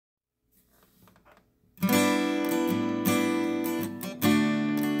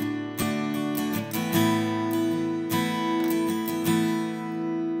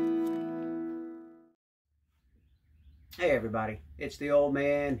Hey everybody, it's the old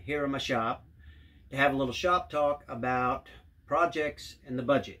man here in my shop to have a little shop talk about projects and the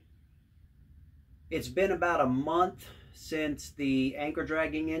budget. It's been about a month since the anchor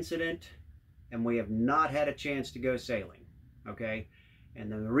dragging incident and we have not had a chance to go sailing, okay?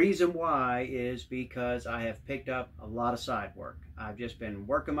 And the reason why is because I have picked up a lot of side work. I've just been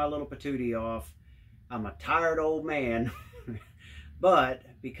working my little patootie off. I'm a tired old man. But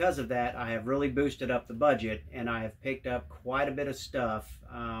because of that, I have really boosted up the budget and I have picked up quite a bit of stuff.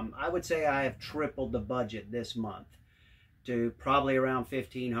 I would say I have tripled the budget this month to probably around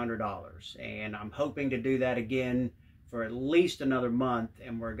 $1,500. And I'm hoping to do that again for at least another month,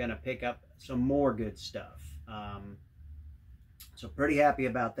 and we're going to pick up some more good stuff. So pretty happy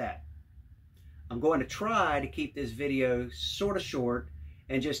about that. I'm going to try to keep this video sort of short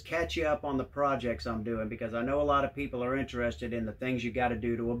and just catch you up on the projects I'm doing, because I know a lot of people are interested in the things you got to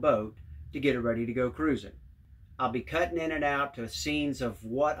do to a boat to get it ready to go cruising. I'll be cutting in and out to scenes of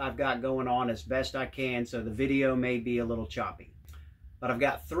what I've got going on as best I can, so the video may be a little choppy. But I've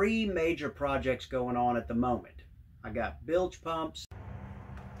got 3 major projects going on at the moment. I got bilge pumps,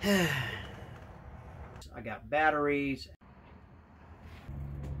 I got batteries,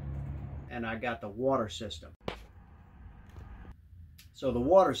 and I got the water system. So the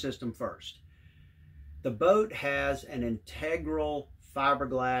water system first. The boat has an integral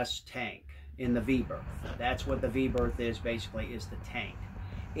fiberglass tank in the V-berth. That's what the V-berth is, basically, is the tank.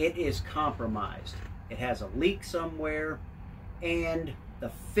 It is compromised. It has a leak somewhere, and the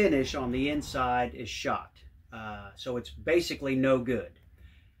finish on the inside is shot. So it's basically no good.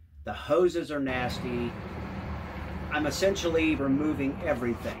 The hoses are nasty. I'm essentially removing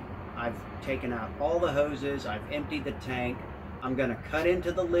everything. I've taken out all the hoses. I've emptied the tank. I'm going to cut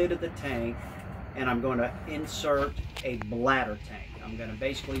into the lid of the tank and I'm going to insert a bladder tank. I'm going to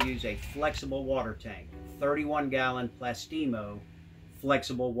basically use a flexible water tank, 31-gallon Plastimo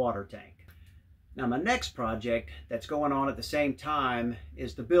flexible water tank. Now my next project that's going on at the same time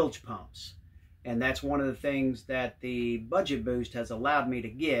is the bilge pumps. And that's one of the things that the budget boost has allowed me to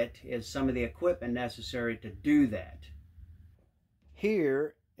get, is some of the equipment necessary to do that.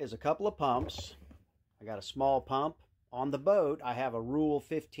 Here is a couple of pumps. I got a small pump. On the boat, I have a Rule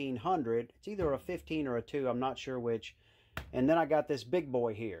 1500. It's either a 15 or a 2, I'm not sure which. And then I got this big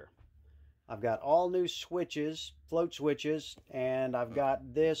boy here. I've got all new switches, float switches, and I've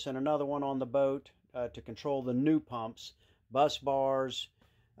got this and another one on the boat to control the new pumps, bus bars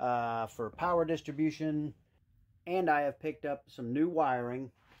for power distribution. And I have picked up some new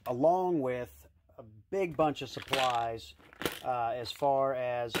wiring along with a big bunch of supplies as far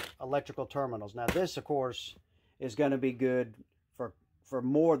as electrical terminals. Now this, of course, is going to be good for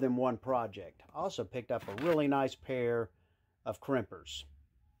more than one project. I also picked up a really nice pair of crimpers.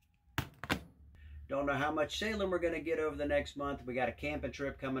 Don't know how much sailing we're going to get over the next month. We got a camping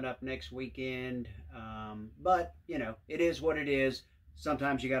trip coming up next weekend. But, you know, it is what it is.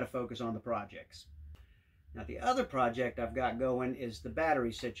 Sometimes you got to focus on the projects. Now, the other project I've got going is the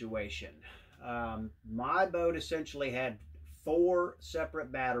battery situation. My boat essentially had 4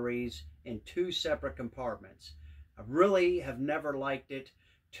 separate batteries in 2 separate compartments. I really have never liked it.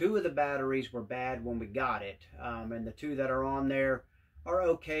 2 of the batteries were bad when we got it, and the 2 that are on there are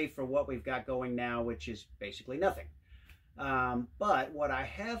okay for what we've got going now, which is basically nothing. But what I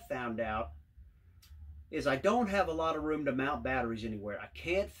have found out is I don't have a lot of room to mount batteries anywhere. I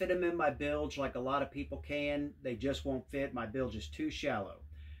can't fit them in my bilge like a lot of people can. They just won't fit. My bilge is too shallow.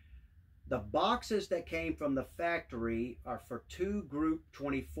 The boxes that came from the factory are for 2 Group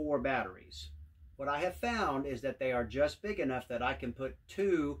 24 batteries. What I have found is that they are just big enough that I can put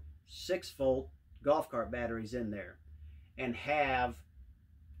 2 6-volt golf cart batteries in there and have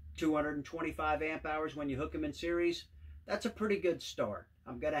 225 amp hours when you hook them in series. That's a pretty good start.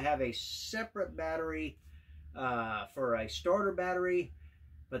 I'm going to have a separate battery for a starter battery,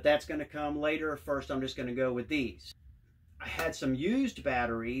 but that's going to come later. First, I'm just going to go with these. I had some used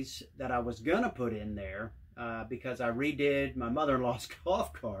batteries that I was going to put in there because I redid my mother-in-law's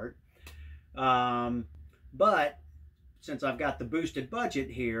golf cart. But since I've got the boosted budget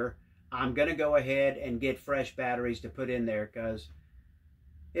here, I'm going to go ahead and get fresh batteries to put in there, because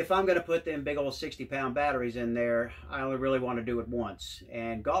if I'm going to put them big old 60-pound batteries in there, I only really want to do it once.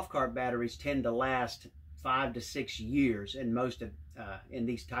 And golf cart batteries tend to last 5 to 6 years in most of in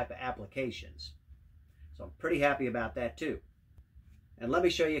these type of applications. So I'm pretty happy about that too. And let me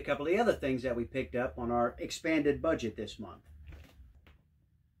show you a couple of the other things that we picked up on our expanded budget this month.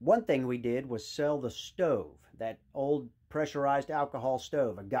 One thing we did was sell the stove, that old pressurized alcohol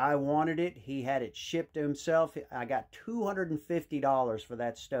stove. A guy wanted it. He had it shipped to himself. I got $250 for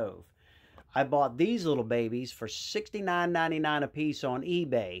that stove. I bought these little babies for $69.99 a piece on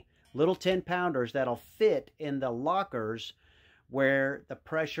eBay. Little 10-pounders that'll fit in the lockers where the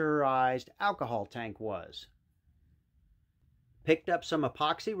pressurized alcohol tank was. Picked up some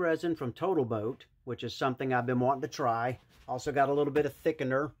epoxy resin from Total Boat, which is something I've been wanting to try. Also got a little bit of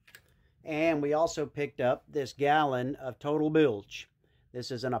thickener. And we also picked up this gallon of Total Bilge. This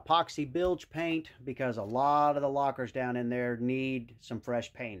is an epoxy bilge paint because a lot of the lockers down in there need some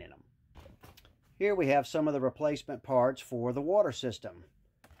fresh paint in them. Here we have some of the replacement parts for the water system.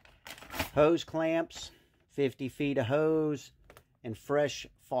 Hose clamps, 50 feet of hose, and fresh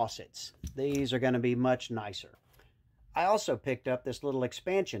faucets. These are going to be much nicer. I also picked up this little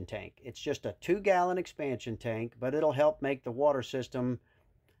expansion tank. It's just a 2-gallon expansion tank, but it'll help make the water system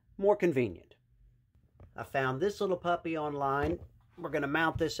more convenient. I found this little puppy online. We're going to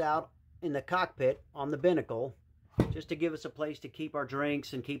mount this out in the cockpit on the binnacle just to give us a place to keep our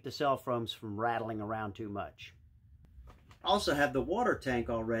drinks and keep the cell phones from rattling around too much. I also have the water tank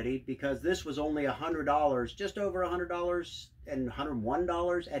already because this was only $100, just over $100 and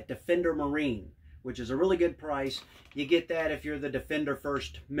 $101 at Defender Marine, which is a really good price. You get that if you're the Defender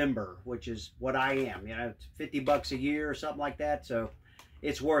First member, which is what I am. You know, it's 50 bucks a year or something like that, so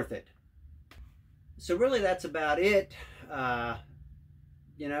it's worth it. So really that's about it.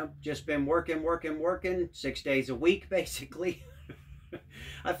 You know, just been working 6 days a week, basically.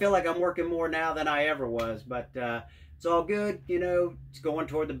 I feel like I'm working more now than I ever was, but it's all good. You know, it's going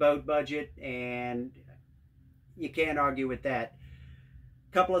toward the boat budget, and you can't argue with that.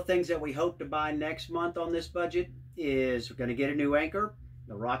 A couple of things that we hope to buy next month on this budget is we're going to get a new anchor.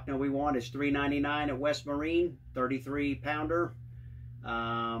 The Rockno we want is $3.99 at West Marine, 33-pounder.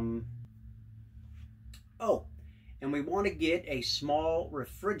 And we want to get a small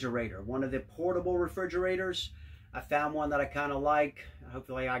refrigerator, one of the portable refrigerators. I found one that I kind of like.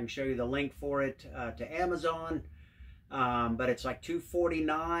 Hopefully I can show you the link for it to Amazon. But it's like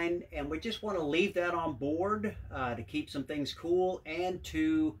 $249, and we just want to leave that on board to keep some things cool and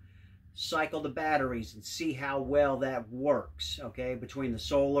to cycle the batteries and see how well that works, okay, between the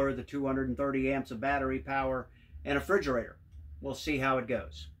solar, the 230 amps of battery power, and a refrigerator. We'll see how it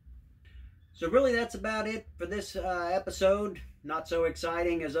goes. So really that's about it for this episode. Not so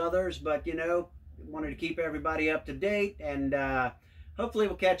exciting as others, but you know, wanted to keep everybody up to date, and hopefully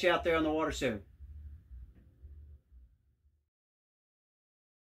we'll catch you out there on the water soon.